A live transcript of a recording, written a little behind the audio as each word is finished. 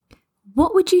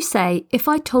What would you say if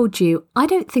I told you I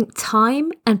don't think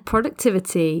time and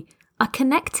productivity are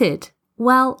connected?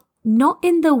 Well, not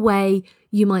in the way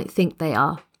you might think they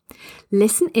are.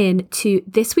 Listen in to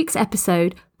this week's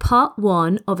episode, part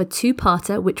 1 of a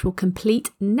 2-parter, which will complete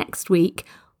next week,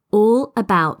 all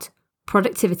about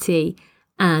productivity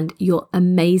and your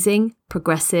amazing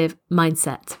progressive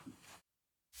mindset.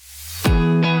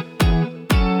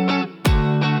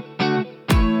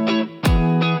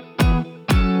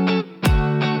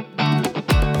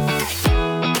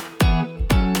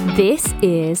 This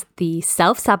is the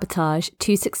Self-Sabotage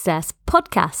to Success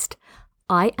podcast.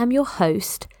 I am your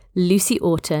host, Lucy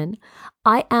Orton.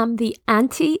 I am the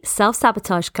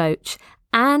anti-self-sabotage coach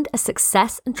and a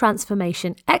success and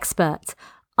transformation expert.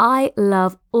 I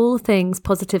love all things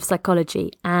positive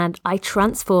psychology, and I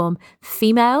transform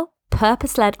female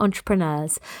purpose-led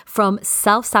entrepreneurs from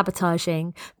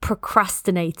self-sabotaging,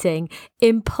 procrastinating,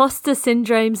 imposter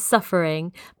syndrome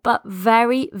suffering, but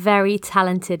very, very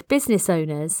talented business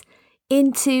owners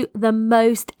into the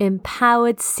most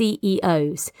empowered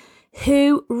CEOs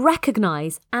who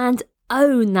recognize and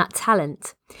own that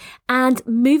talent and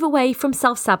move away from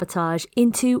self-sabotage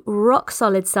into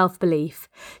rock-solid self-belief,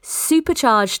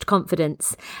 supercharged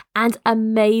confidence, and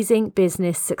amazing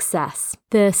business success.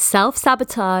 The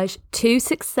Self-Sabotage to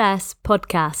Success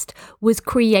podcast was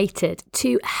created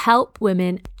to help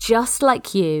women just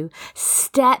like you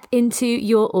step into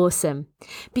your awesome,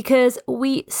 because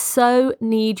we so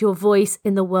need your voice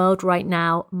in the world right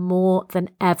now more than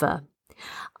ever.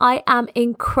 I am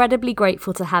incredibly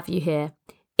grateful to have you here.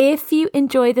 If you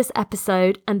enjoy this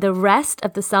episode and the rest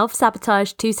of the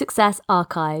Self-Sabotage to Success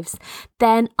archives,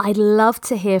 then I'd love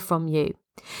to hear from you.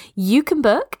 You can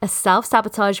book a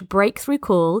self-sabotage breakthrough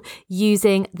call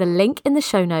using the link in the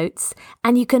show notes,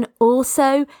 and you can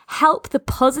also help the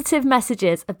positive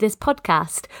messages of this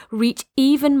podcast reach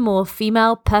even more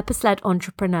female purpose-led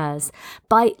entrepreneurs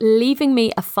by leaving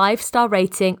me a 5-star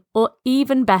rating, or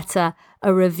even better,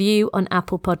 a review on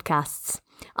Apple Podcasts.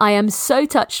 I am so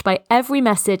touched by every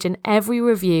message and every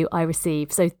review I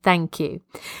receive, so thank you.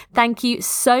 Thank you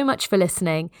so much for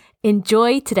listening.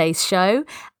 Enjoy today's show,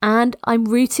 and I'm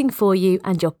rooting for you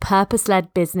and your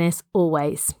purpose-led business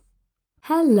always.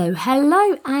 Hello,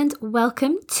 and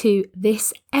welcome to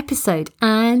this episode.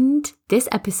 And this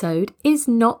episode is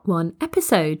not one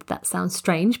episode. That sounds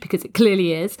strange because it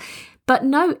clearly is. But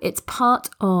no, it's part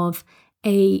of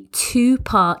a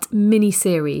 2-part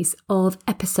mini-series of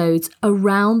episodes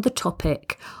around the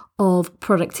topic of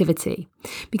productivity,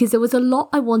 because there was a lot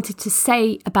I wanted to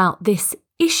say about this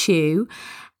issue,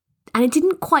 and it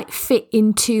didn't quite fit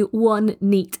into one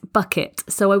neat bucket.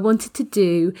 So I wanted to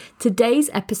do today's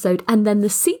episode and then the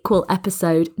sequel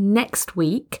episode next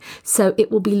week. So it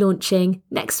will be launching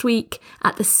next week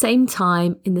at the same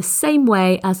time, in the same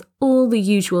way as all the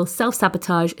usual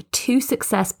Self-Sabotage to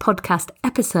Success podcast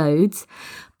episodes,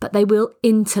 but they will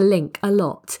interlink a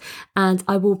lot. And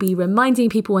I will be reminding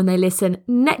people when they listen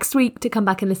next week to come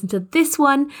back and listen to this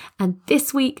one, and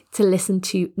this week to listen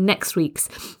to next week's.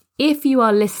 If you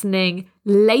are listening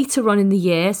later on in the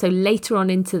year, so later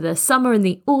on into the summer and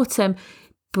the autumn,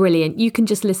 brilliant. You can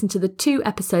just listen to the 2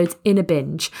 episodes in a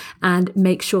binge and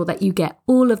make sure that you get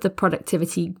all of the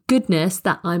productivity goodness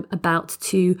that I'm about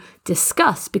to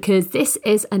discuss, because this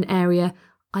is an area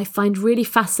I find really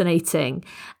fascinating,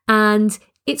 and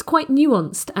it's quite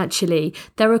nuanced, actually.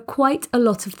 There are quite a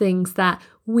lot of things that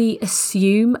we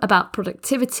assume about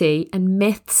productivity and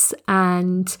myths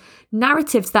and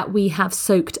narratives that we have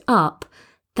soaked up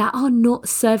that are not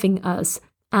serving us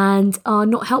and are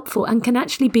not helpful and can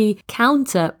actually be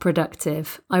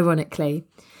counterproductive, ironically.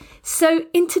 So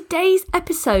in today's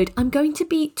episode, I'm going to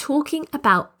be talking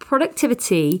about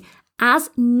productivity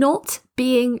as not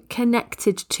being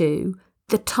connected to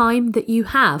the time that you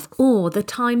have or the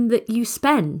time that you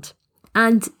spend.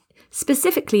 And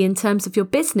specifically in terms of your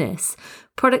business,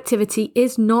 productivity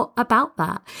is not about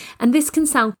that. And this can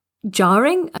sound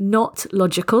jarring, not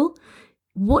logical.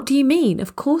 What do you mean?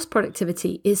 Of course,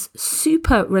 productivity is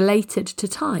super related to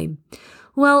time.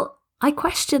 Well, I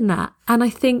question that. And I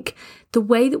think the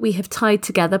way that we have tied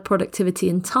together productivity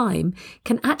and time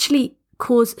can actually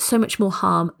cause so much more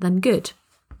harm than good.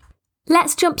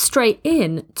 Let's jump straight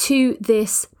in to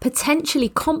this potentially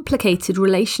complicated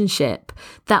relationship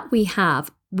that we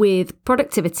have with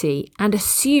productivity and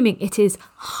assuming it is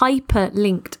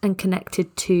hyper-linked and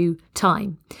connected to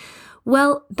time.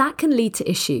 Well, that can lead to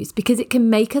issues because it can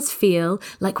make us feel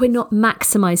like we're not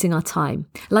maximizing our time,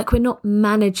 like we're not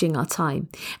managing our time.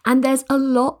 And there's a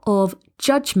lot of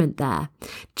judgment there.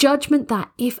 Judgment that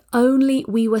if only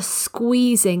we were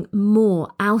squeezing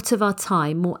more out of our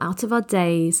time, more out of our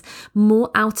days, more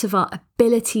out of our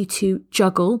ability to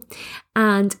juggle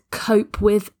and cope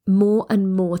with more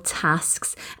and more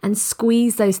tasks and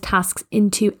squeeze those tasks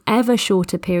into ever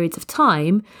shorter periods of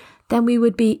time, then we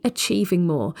would be achieving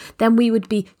more, then we would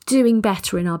be doing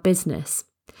better in our business.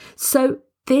 So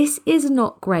this is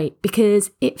not great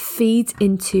because it feeds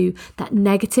into that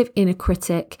negative inner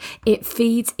critic. It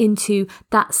feeds into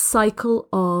that cycle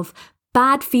of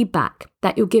bad feedback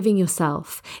that you're giving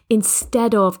yourself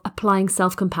instead of applying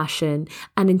self-compassion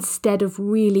and instead of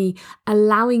really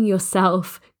allowing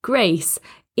yourself grace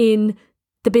in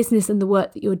the business and the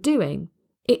work that you're doing.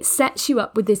 It sets you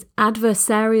up with this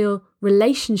adversarial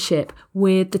relationship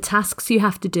with the tasks you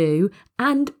have to do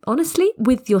and, honestly,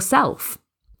 with yourself.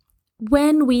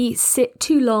 When we sit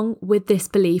too long with this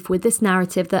belief, with this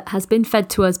narrative that has been fed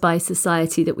to us by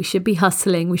society that we should be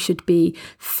hustling, we should be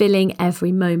filling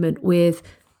every moment with,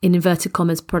 in inverted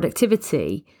commas,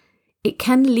 productivity, it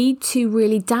can lead to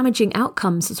really damaging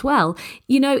outcomes as well.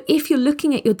 You know, if you're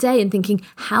looking at your day and thinking,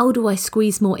 how do I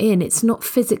squeeze more in? It's not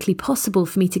physically possible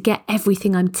for me to get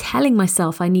everything I'm telling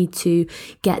myself I need to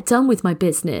get done with my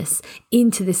business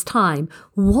into this time.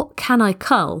 What can I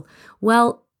cull?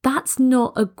 Well, that's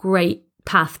not a great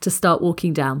path to start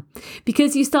walking down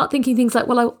because you start thinking things like,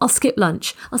 well, I'll skip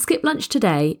lunch. I'll skip lunch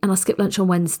today and I'll skip lunch on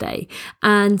Wednesday.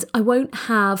 And I won't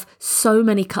have so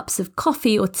many cups of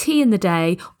coffee or tea in the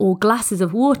day or glasses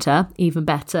of water, even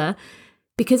better,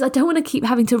 because I don't want to keep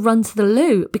having to run to the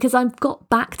loo because I've got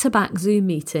back-to-back Zoom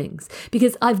meetings,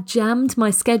 because I've jammed my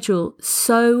schedule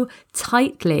so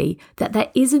tightly that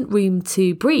there isn't room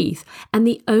to breathe. And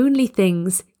the only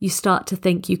things you start to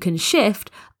think you can shift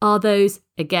are those,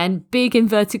 again, big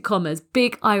inverted commas,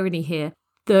 big irony here,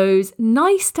 those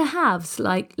nice to haves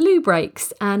like loo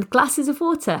breaks and glasses of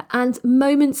water and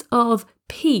moments of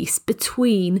peace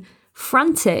between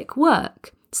frantic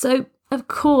work. So, of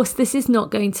course, this is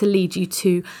not going to lead you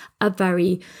to a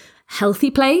very healthy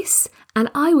place.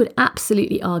 And I would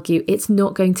absolutely argue it's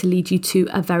not going to lead you to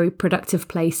a very productive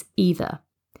place either.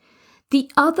 The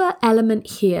other element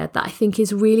here that I think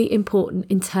is really important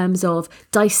in terms of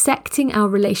dissecting our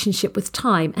relationship with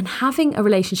time and having a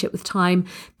relationship with time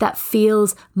that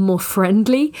feels more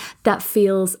friendly, that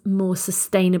feels more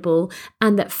sustainable,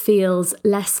 and that feels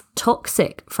less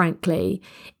toxic, frankly,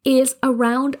 is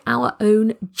around our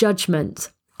own judgment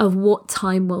of what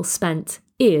time well spent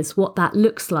is, what that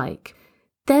looks like.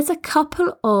 There's a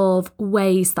couple of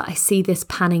ways that I see this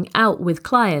panning out with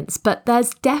clients, but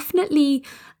there's definitely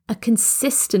a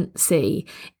consistency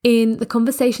in the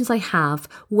conversations I have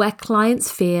where clients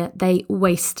fear they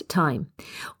waste time,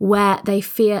 where they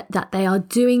fear that they are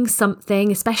doing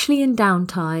something, especially in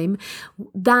downtime,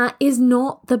 that is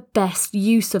not the best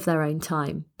use of their own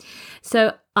time.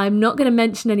 So I'm not going to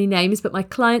mention any names, but my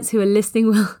clients who are listening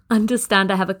will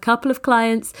understand. I have a couple of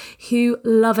clients who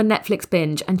love a Netflix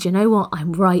binge, and do you know what?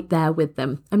 I'm right there with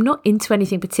them. I'm not into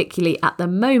anything particularly at the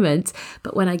moment,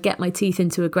 but when I get my teeth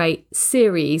into a great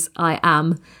series, I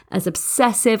am as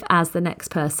obsessive as the next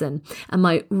person. And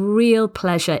my real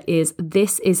pleasure is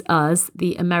This Is Us,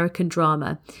 the American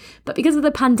drama. But because of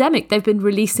the pandemic, they've been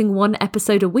releasing one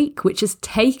episode a week, which has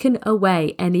taken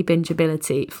away any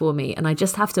bingeability for me. And I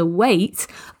just have to wait,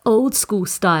 old school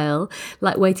style,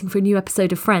 like waiting for a new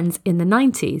episode of Friends in the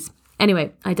 90s.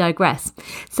 Anyway, I digress.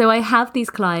 So I have these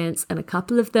clients and a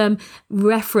couple of them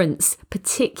reference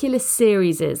particular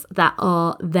series that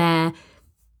are their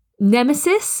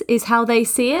nemesis, is how they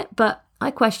see it, but I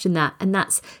question that, and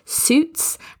that's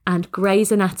Suits and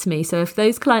Grey's Anatomy. So if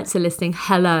those clients are listening,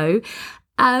 hello.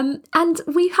 And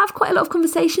we have quite a lot of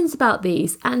conversations about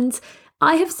these, and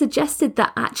I have suggested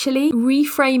that actually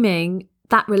reframing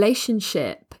that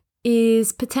relationship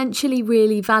is potentially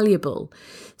really valuable.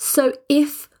 So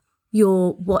if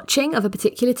your watching of a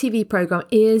particular TV program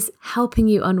is helping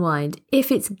you unwind,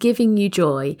 if it's giving you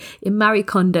joy, in Marie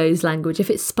Kondo's language, if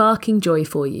it's sparking joy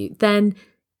for you, then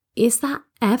is that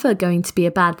ever going to be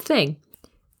a bad thing?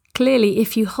 Clearly,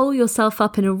 if you hole yourself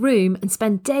up in a room and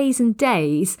spend days and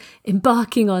days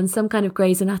embarking on some kind of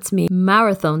Grey's Anatomy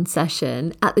marathon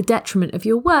session at the detriment of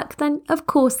your work, then of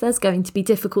course there's going to be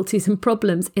difficulties and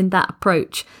problems in that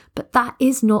approach. But that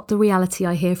is not the reality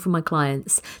I hear from my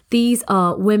clients. These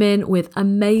are women with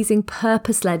amazing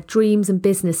purpose-led dreams and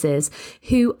businesses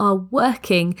who are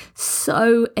working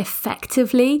so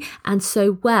effectively and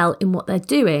so well in what they're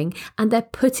doing, and they're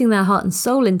putting their heart and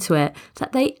soul into it,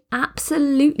 that they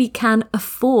absolutely can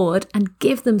afford and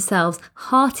give themselves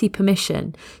hearty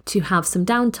permission to have some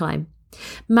downtime.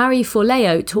 Marie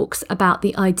Forleo talks about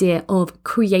the idea of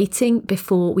creating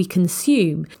before we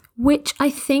consume, which I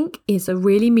think is a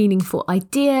really meaningful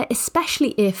idea, especially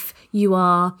if you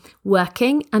are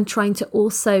working and trying to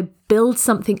also build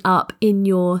something up in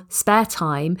your spare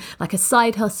time, like a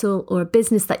side hustle or a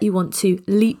business that you want to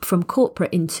leap from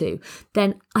corporate into.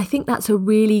 Then I think that's a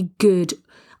really good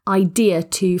idea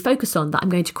to focus on, that I'm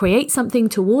going to create something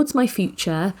towards my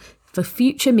future, for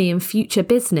future me and future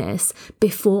business,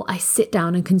 before I sit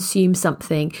down and consume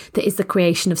something that is the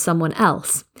creation of someone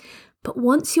else. But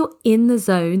once you're in the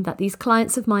zone that these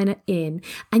clients of mine are in,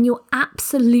 and you're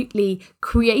absolutely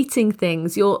creating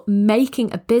things, you're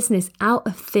making a business out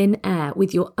of thin air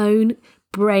with your own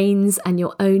brains and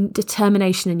your own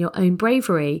determination and your own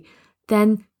bravery,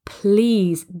 then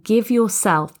please give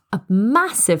yourself a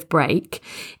massive break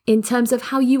in terms of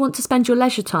how you want to spend your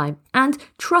leisure time, and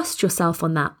trust yourself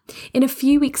on that. In a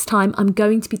few weeks' time, I'm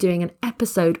going to be doing an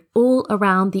episode all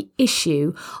around the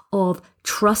issue of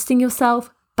trusting yourself,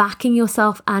 backing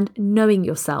yourself, and knowing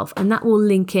yourself. And that will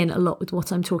link in a lot with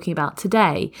what I'm talking about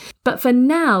today. But for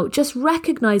now, just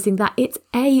recognizing that it's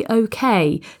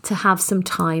okay to have some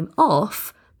time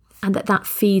off, and that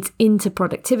feeds into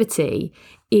productivity,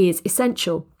 is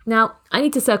essential. Now, I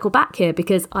need to circle back here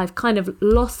because I've kind of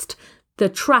lost the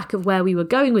track of where we were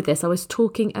going with this. I was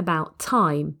talking about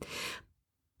time.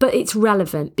 But it's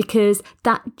relevant because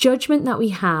that judgment that we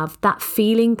have, that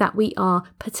feeling that we are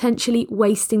potentially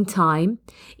wasting time,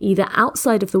 either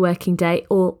outside of the working day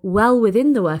or well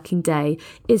within the working day,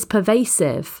 is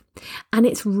pervasive. And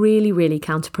it's really, really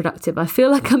counterproductive. I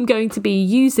feel like I'm going to be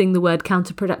using the word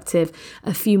counterproductive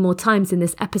a few more times in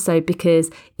this episode because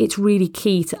it's really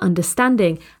key to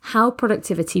understanding how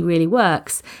productivity really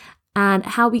works and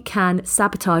how we can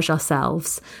sabotage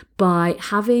ourselves by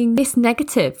having this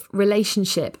negative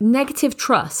relationship, negative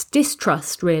trust,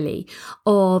 distrust really,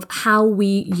 of how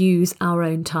we use our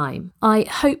own time. I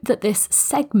hope that this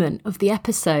segment of the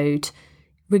episode,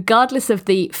 regardless of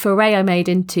the foray I made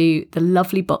into the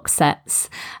lovely box sets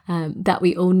that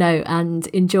we all know and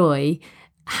enjoy,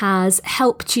 has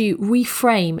helped you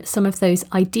reframe some of those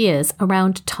ideas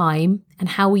around time and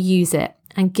how we use it,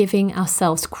 and giving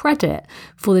ourselves credit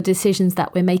for the decisions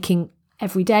that we're making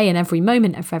every day and every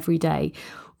moment of every day,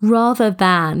 rather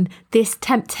than this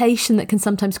temptation that can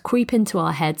sometimes creep into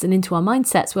our heads and into our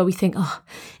mindsets where we think, oh,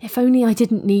 if only I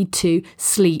didn't need to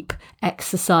sleep,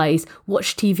 exercise,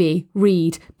 watch TV,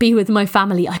 read, be with my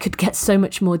family, I could get so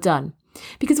much more done.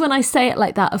 Because when I say it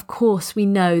like that, of course, we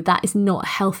know that is not a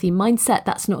healthy mindset.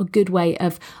 That's not a good way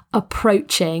of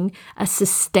approaching a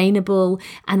sustainable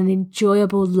and an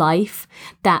enjoyable life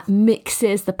that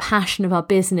mixes the passion of our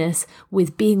business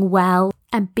with being well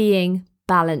and being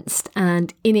balanced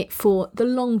and in it for the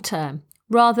long term,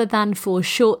 rather than for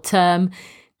short-term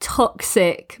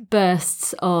toxic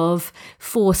bursts of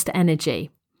forced energy.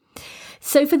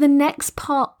 So for the next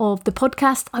part of the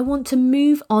podcast, I want to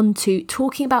move on to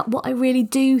talking about what I really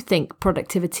do think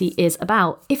productivity is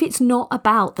about. If it's not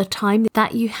about the time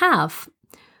that you have,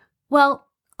 well,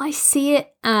 I see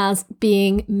it as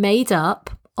being made up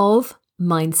of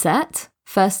mindset,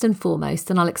 first and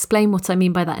foremost, and I'll explain what I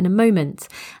mean by that in a moment.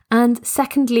 And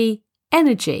secondly,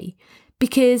 energy,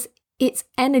 because it's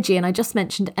energy, and I just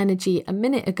mentioned energy a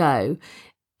minute ago,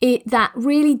 that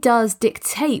really does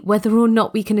dictate whether or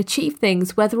not we can achieve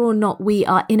things, whether or not we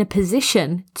are in a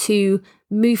position to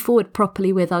move forward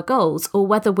properly with our goals, or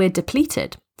whether we're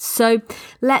depleted. So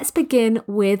let's begin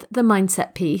with the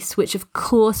mindset piece, which of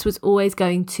course was always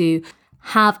going to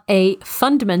have a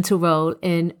fundamental role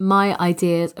in my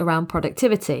ideas around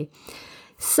productivity.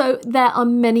 So there are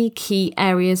many key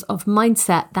areas of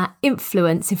mindset that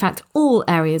influence, in fact, all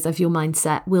areas of your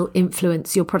mindset will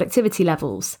influence your productivity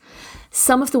levels.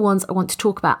 Some of the ones I want to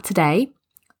talk about today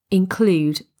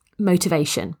include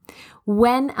motivation.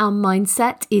 When our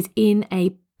mindset is in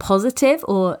a positive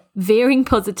or veering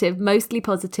positive, mostly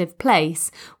positive place,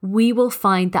 we will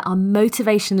find that our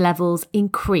motivation levels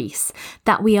increase,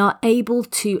 that we are able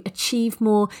to achieve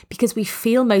more because we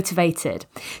feel motivated.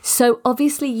 So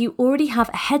obviously you already have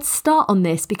a head start on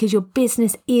this because your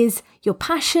business is your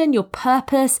passion, your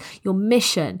purpose, your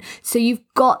mission. So you've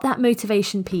got that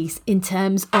motivation piece in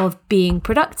terms of being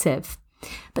productive.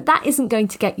 But that isn't going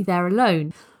to get you there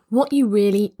alone. What you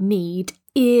really need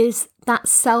is that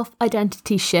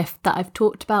self-identity shift that I've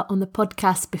talked about on the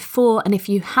podcast before. And if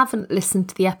you haven't listened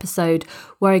to the episode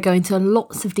where I go into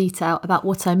lots of detail about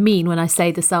what I mean when I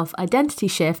say the self-identity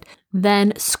shift,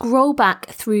 then scroll back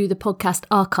through the podcast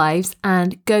archives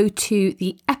and go to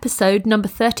the episode number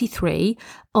 33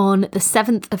 on the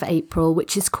 7th of April,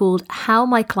 which is called How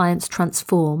My Clients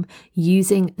Transform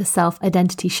Using the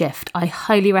Self-Identity Shift. I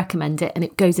highly recommend it, and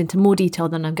it goes into more detail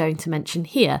than I'm going to mention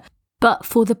here. But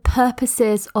for the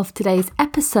purposes of today's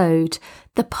episode,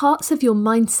 the parts of your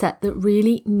mindset that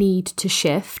really need to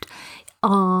shift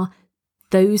are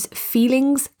those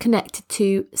feelings connected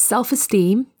to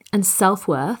self-esteem and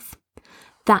self-worth,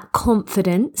 that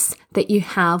confidence that you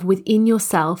have within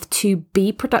yourself to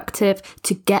be productive,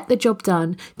 to get the job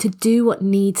done, to do what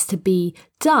needs to be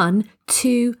done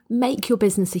to make your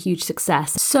business a huge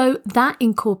success. So that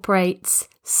incorporates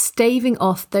staving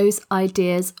off those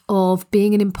ideas of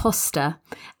being an imposter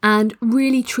and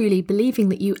really truly believing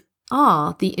that you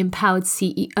are the empowered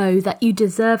CEO, that you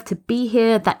deserve to be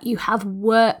here, that you have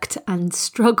worked and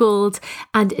struggled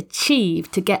and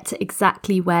achieved to get to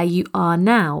exactly where you are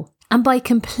now. And by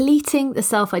completing the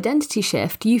self-identity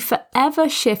shift, you forever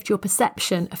shift your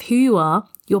perception of who you are,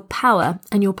 your power,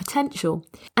 and your potential.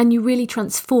 And you really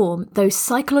transform those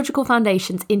psychological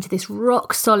foundations into this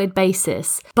rock-solid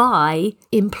basis by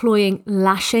employing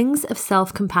lashings of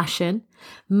self-compassion,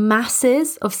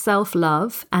 masses of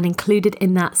self-love, and included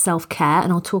in that self-care.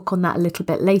 And I'll talk on that a little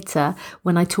bit later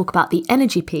when I talk about the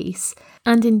energy piece.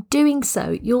 And in doing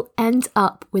so, you'll end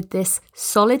up with this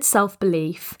solid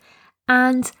self-belief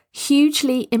and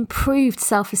hugely improved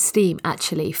self-esteem,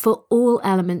 actually, for all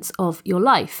elements of your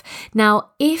life. Now,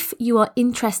 if you are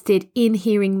interested in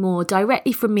hearing more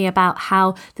directly from me about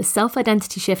how the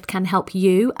self-identity shift can help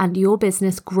you and your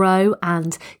business grow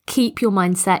and keep your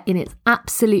mindset in its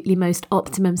absolutely most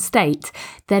optimum state,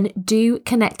 then do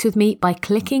connect with me by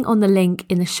clicking on the link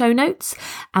in the show notes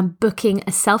and booking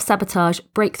a self-sabotage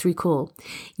breakthrough call.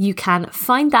 You can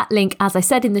find that link, as I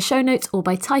said, in the show notes, or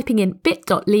by typing in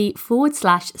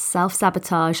bit.ly/self-sabotage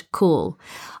call.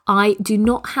 I do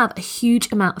not have a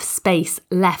huge amount of space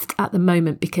left at the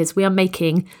moment because we are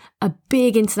making a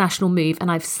big international move,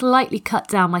 and I've slightly cut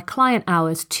down my client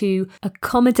hours to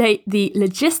accommodate the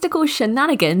logistical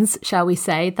shenanigans, shall we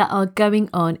say, that are going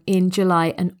on in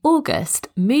July and August.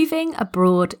 Moving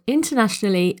abroad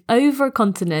internationally over a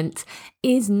continent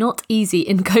is not easy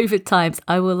in COVID times,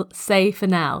 I will say for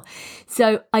now.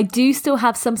 So I do still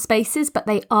have some spaces, but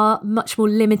they are much more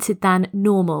limited than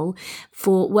normal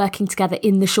for working together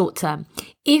in the short term.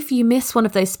 If you miss one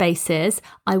of those spaces,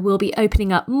 I will be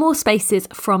opening up more spaces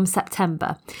from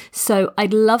September. So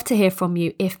I'd love to hear from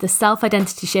you if the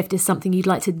self-identity shift is something you'd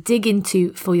like to dig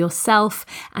into for yourself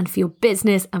and for your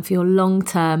business and for your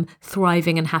long-term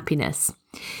thriving and happiness.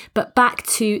 But back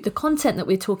to the content that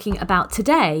we're talking about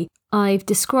today. I've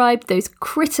described those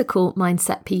critical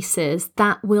mindset pieces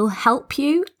that will help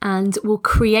you and will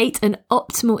create an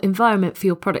optimal environment for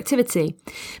your productivity.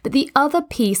 But the other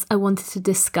piece I wanted to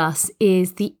discuss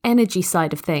is the energy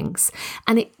side of things.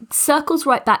 And it circles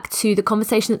right back to the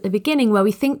conversation at the beginning where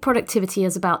we think productivity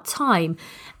is about time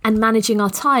and managing our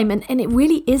time. And it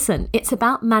really isn't. It's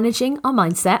about managing our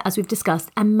mindset, as we've discussed,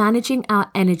 and managing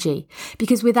our energy.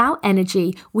 Because without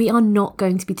energy, we are not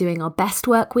going to be doing our best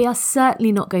work. We are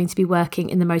certainly not going to be working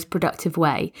in the most productive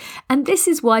way. And this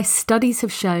is why studies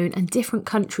have shown, and different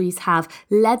countries have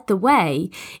led the way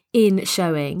in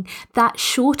showing, that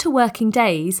shorter working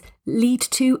days lead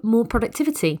to more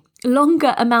productivity.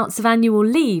 Longer amounts of annual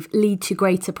leave lead to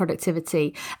greater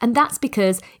productivity. And that's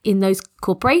because in those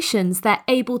corporations, they're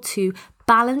able to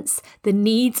balance the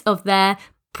needs of their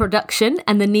production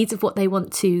and the needs of what they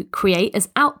want to create as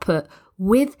output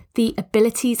with the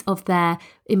abilities of their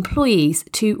employees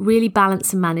to really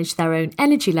balance and manage their own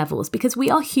energy levels, because we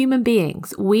are human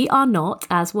beings. We are not,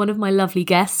 as one of my lovely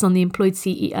guests on the Employed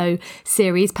CEO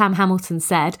series, Pam Hamilton,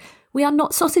 said, we are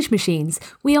not sausage machines.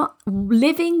 We are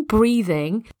living,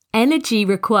 breathing, energy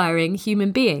requiring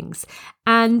human beings.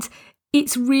 And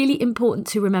it's really important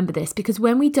to remember this, because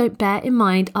when we don't bear in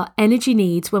mind our energy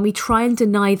needs, when we try and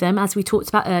deny them, as we talked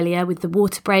about earlier with the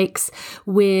water breaks,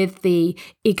 with the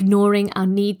ignoring our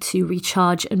need to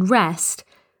recharge and rest,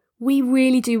 we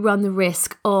really do run the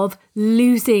risk of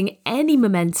losing any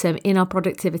momentum in our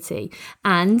productivity.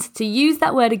 And to use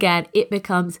that word again, it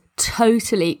becomes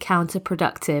totally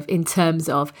counterproductive in terms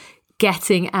of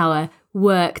getting our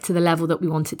work to the level that we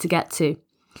want it to get to.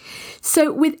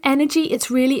 So with energy, it's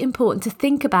really important to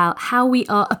think about how we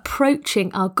are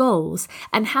approaching our goals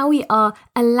and how we are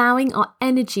allowing our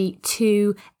energy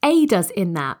to aid us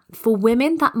in that. For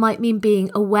women, that might mean being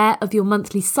aware of your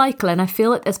monthly cycle. And I feel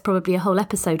like there's probably a whole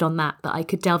episode on that I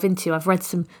could delve into. I've read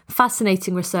some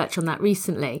fascinating research on that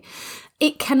recently.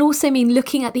 It can also mean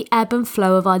looking at the ebb and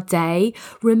flow of our day,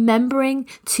 remembering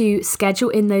to schedule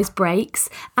in those breaks,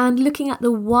 and looking at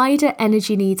the wider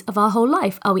energy needs of our whole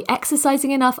life. Are we exercising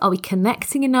enough? Are we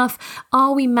connecting enough?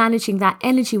 Are we managing that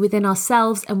energy within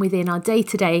ourselves and within our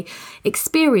day-to-day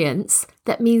experience?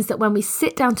 That means that when we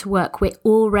sit down to work, we're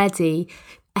already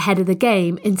ahead of the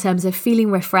game in terms of feeling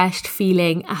refreshed,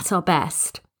 feeling at our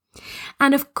best.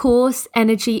 And of course,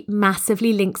 energy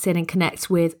massively links in and connects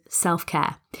with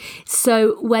self-care.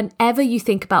 So whenever you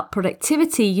think about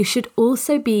productivity, you should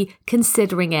also be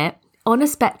considering it on a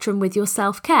spectrum with your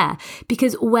self-care.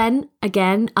 Because when,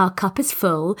 again, our cup is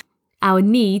full, our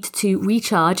need to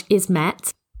recharge is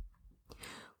met,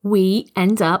 we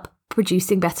end up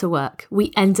producing better work.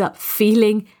 We end up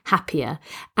feeling happier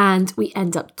and we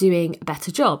end up doing a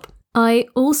better job. I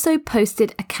also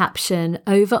posted a caption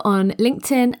over on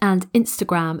LinkedIn and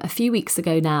Instagram a few weeks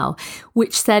ago now,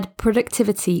 which said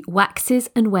productivity waxes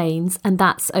and wanes, and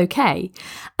that's okay.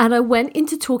 And I went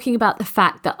into talking about the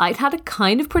fact that I'd had a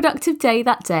kind of productive day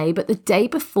that day, but the day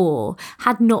before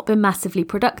had not been massively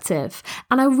productive.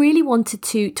 And I really wanted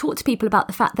to talk to people about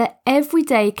the fact that every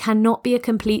day cannot be a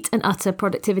complete and utter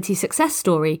productivity success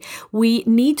story. We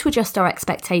need to adjust our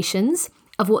expectations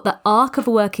of what the arc of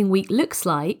a working week looks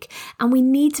like, and we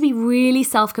need to be really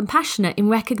self-compassionate in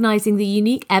recognizing the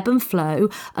unique ebb and flow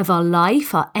of our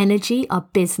life, our energy, our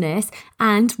business,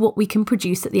 and what we can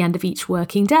produce at the end of each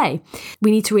working day. We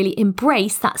need to really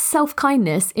embrace that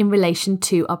self-kindness in relation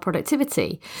to our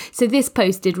productivity. So this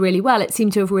post did really well. It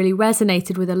seemed to have really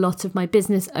resonated with a lot of my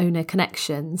business owner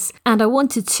connections. And I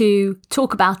wanted to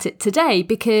talk about it today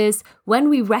because when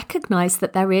we recognize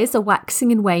that there is a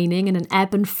waxing and waning and an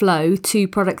ebb and flow to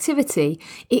productivity,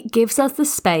 it gives us the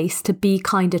space to be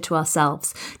kinder to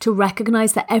ourselves, to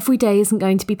recognize that every day isn't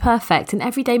going to be perfect and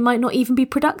every day might not even be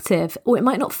productive, or it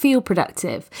might not feel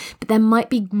productive, but there might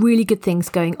be really good things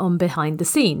going on behind the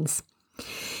scenes.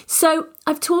 So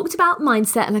I've talked about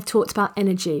mindset and I've talked about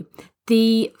energy.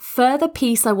 The further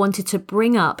piece I wanted to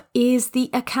bring up is the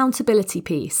accountability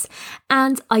piece.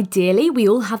 And ideally, we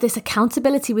all have this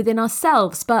accountability within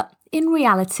ourselves, but in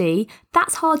reality,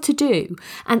 that's hard to do.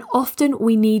 And often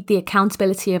we need the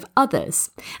accountability of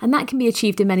others. And that can be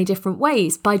achieved in many different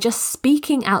ways. By just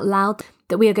speaking out loud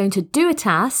that we are going to do a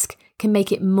task can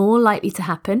make it more likely to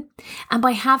happen. And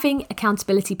by having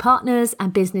accountability partners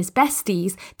and business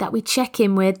besties that we check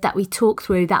in with, that we talk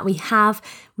through, that we have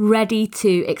ready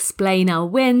to explain our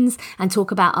wins and talk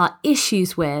about our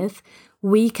issues with,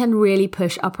 we can really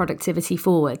push our productivity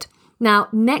forward. Now,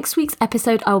 next week's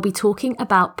episode, I will be talking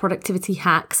about productivity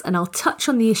hacks and I'll touch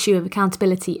on the issue of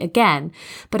accountability again,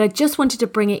 but I just wanted to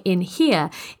bring it in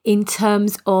here in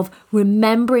terms of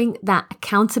remembering that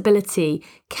accountability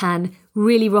can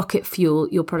really rocket fuel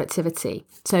your productivity.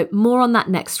 So more on that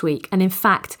next week. And in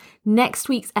fact, next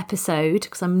week's episode,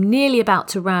 because I'm nearly about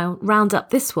to round up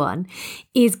this one,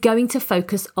 is going to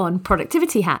focus on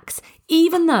productivity hacks,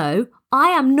 even though I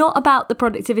am not about the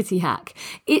productivity hack.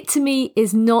 It to me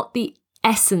is not the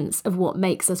essence of what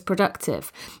makes us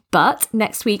productive. But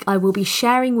next week, I will be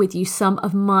sharing with you some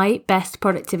of my best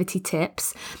productivity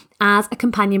tips as a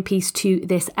companion piece to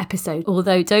this episode.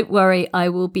 Although don't worry, I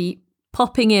will be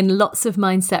popping in lots of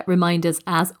mindset reminders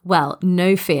as well.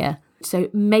 No fear. So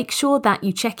make sure that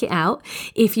you check it out.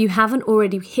 If you haven't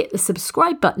already hit the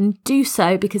subscribe button, do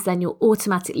so, because then you'll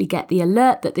automatically get the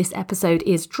alert that this episode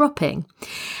is dropping.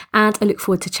 And I look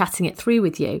forward to chatting it through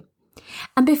with you.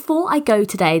 And before I go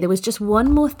today, there was just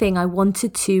one more thing I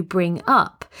wanted to bring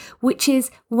up, which is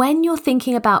when you're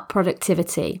thinking about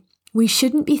productivity, we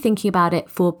shouldn't be thinking about it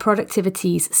for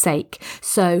productivity's sake.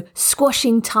 So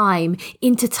squashing time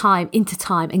into time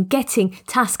and getting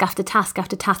task after task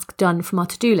after task done from our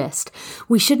to-do list.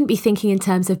 We shouldn't be thinking in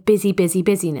terms of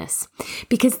busyness,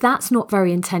 because that's not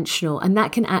very intentional, and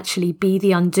that can actually be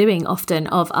the undoing often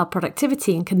of our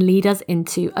productivity and can lead us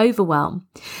into overwhelm.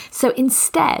 So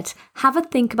instead, have a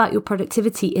think about your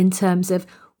productivity in terms of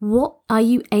what are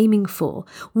you aiming for?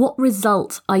 What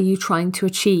result are you trying to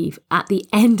achieve at the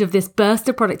end of this burst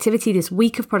of productivity, this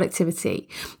week of productivity,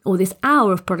 or this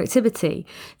hour of productivity?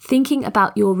 Thinking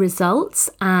about your results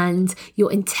and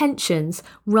your intentions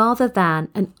rather than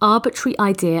an arbitrary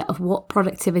idea of what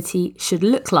productivity should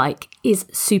look like is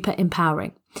super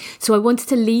empowering. So I wanted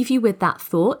to leave you with that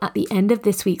thought at the end of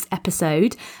this week's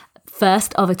episode.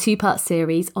 first of a 2-part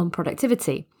series on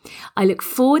productivity. I look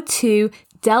forward to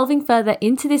delving further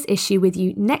into this issue with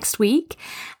you next week.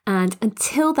 And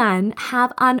until then,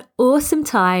 have an awesome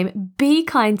time. Be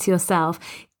kind to yourself.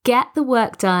 Get the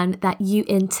work done that you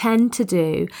intend to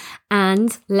do.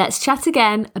 And let's chat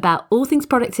again about all things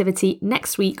productivity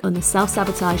next week on the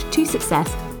Self-Sabotage to Success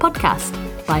podcast.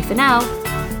 Bye for now.